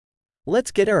Let's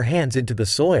get our hands into the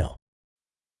soil.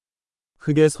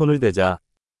 흙에 손을 대자.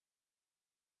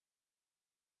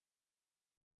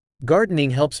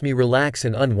 Gardening helps me relax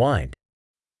and unwind.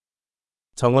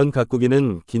 정원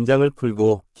가꾸기는 긴장을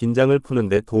풀고 긴장을 푸는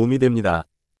데 도움이 됩니다.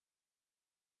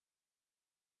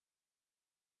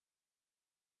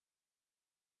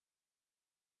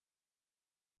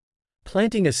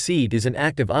 Planting a seed is an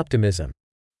act of optimism.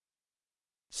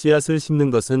 씨앗을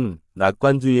심는 것은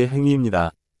낙관주의의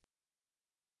행위입니다.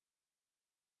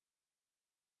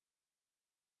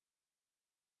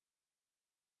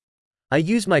 I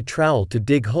use my trowel to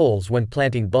dig holes when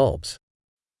planting bulbs.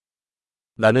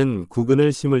 나는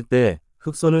구근을 심을 때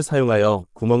흑손을 사용하여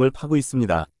구멍을 파고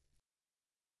있습니다.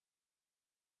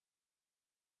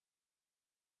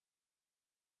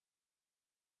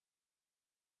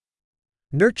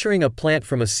 Nurturing a plant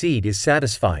from a seed is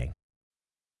satisfying.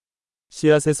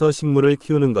 씨앗에서 식물을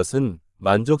키우는 것은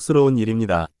만족스러운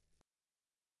일입니다.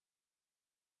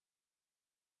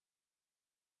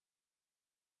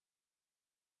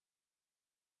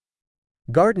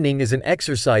 Gardening is an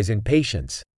exercise in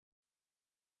patience.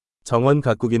 정원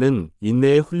가꾸기는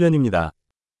인내의 훈련입니다.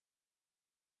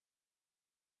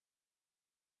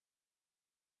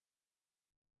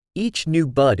 Each new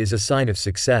bud is a sign of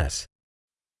success.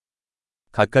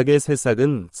 각각의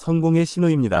새싹은 성공의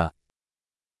신호입니다.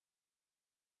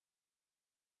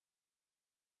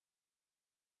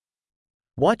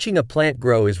 Watching a plant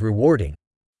grow is rewarding.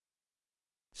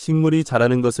 식물이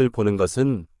자라는 것을 보는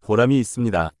것은 보람이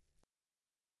있습니다.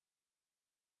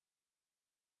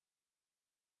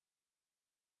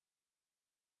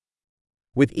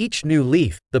 With each new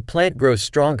leaf, the plant grows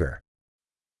stronger.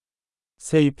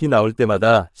 새 잎이 나올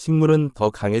때마다 식물은 더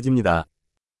강해집니다.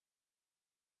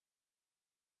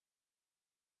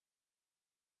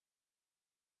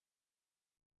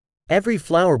 Every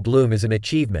flower bloom is an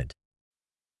achievement.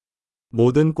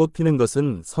 모든 꽃 피는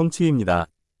것은 성취입니다.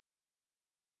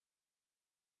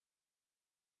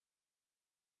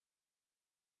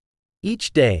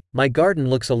 Each day, my garden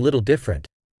looks a little different.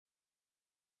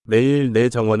 매일 내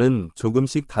정원은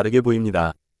조금씩 다르게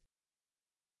보입니다.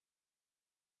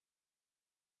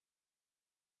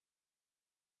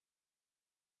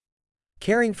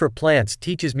 Caring for plants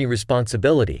teaches me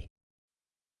responsibility.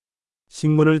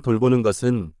 식물을 돌보는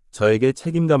것은 저에게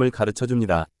책임감을 가르쳐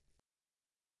줍니다.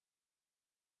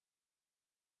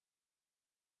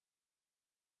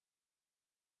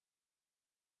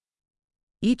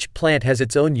 Each plant has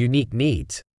its own unique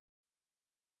needs.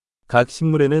 각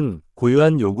식물에는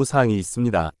고유한 요구사항이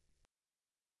있습니다.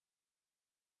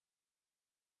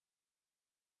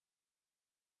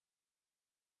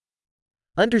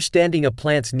 Understanding a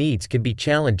plant's needs can be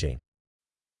challenging.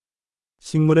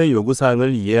 식물의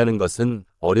요구사항을 이해하는 것은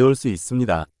어려울 수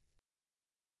있습니다.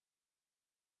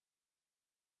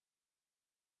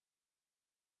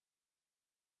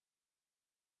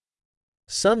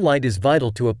 Sunlight is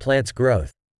vital to a plant's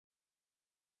growth.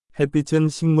 햇빛은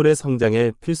식물의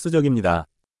성장에 필수적입니다.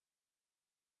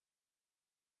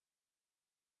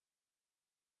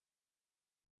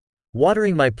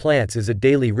 Watering my plants is a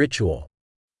daily ritual.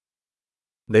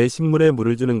 내 식물에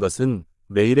물을 주는 것은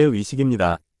매일의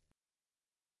의식입니다.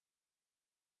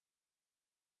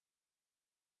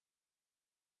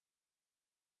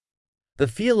 The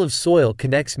feel of soil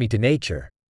connects me to nature.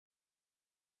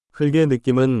 흙의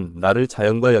느낌은 나를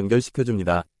자연과 연결시켜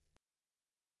줍니다.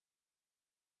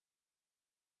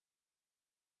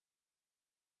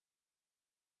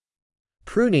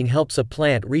 Pruning helps a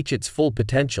plant reach its full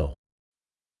potential.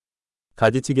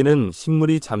 가지치기는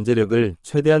식물이 잠재력을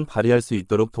최대한 발휘할 수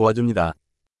있도록 도와줍니다.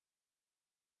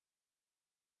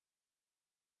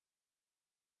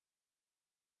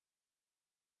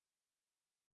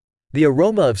 The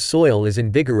aroma of soil is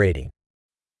invigorating.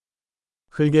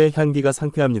 흙의 향기가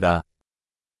상쾌합니다.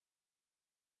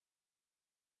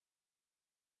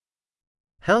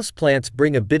 Houseplants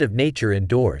bring a bit of nature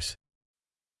indoors.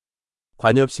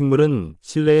 관엽식물은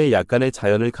실내에 약간의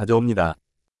자연을 가져옵니다.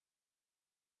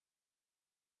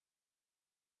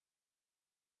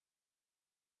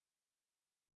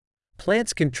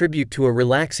 Plants contribute to a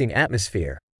relaxing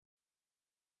atmosphere.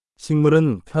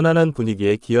 식물은 편안한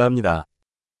분위기에 기여합니다.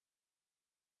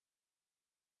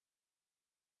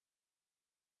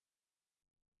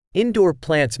 Indoor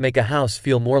plants make a house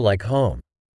feel more like home.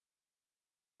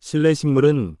 실내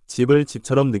식물은 집을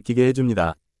집처럼 느끼게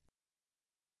해줍니다.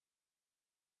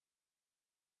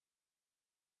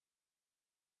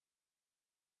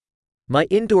 My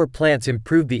indoor plants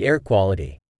improve the air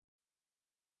quality.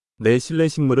 내 실내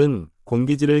식물은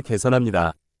공기질을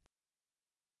개선합니다.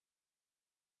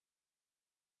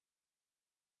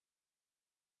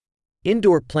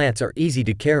 Indoor plants are easy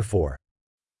to care for.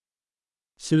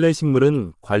 실내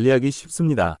식물은 관리하기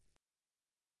쉽습니다.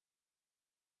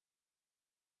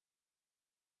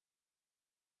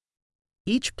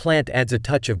 Each plant adds a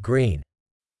touch of green.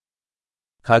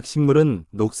 각 식물은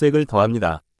녹색을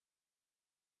더합니다.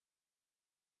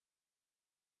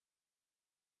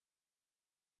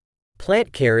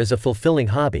 Plant care is a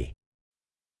fulfilling hobby.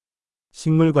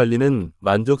 식물 관리는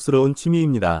만족스러운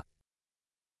취미입니다.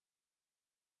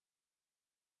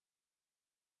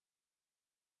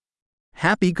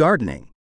 Happy gardening!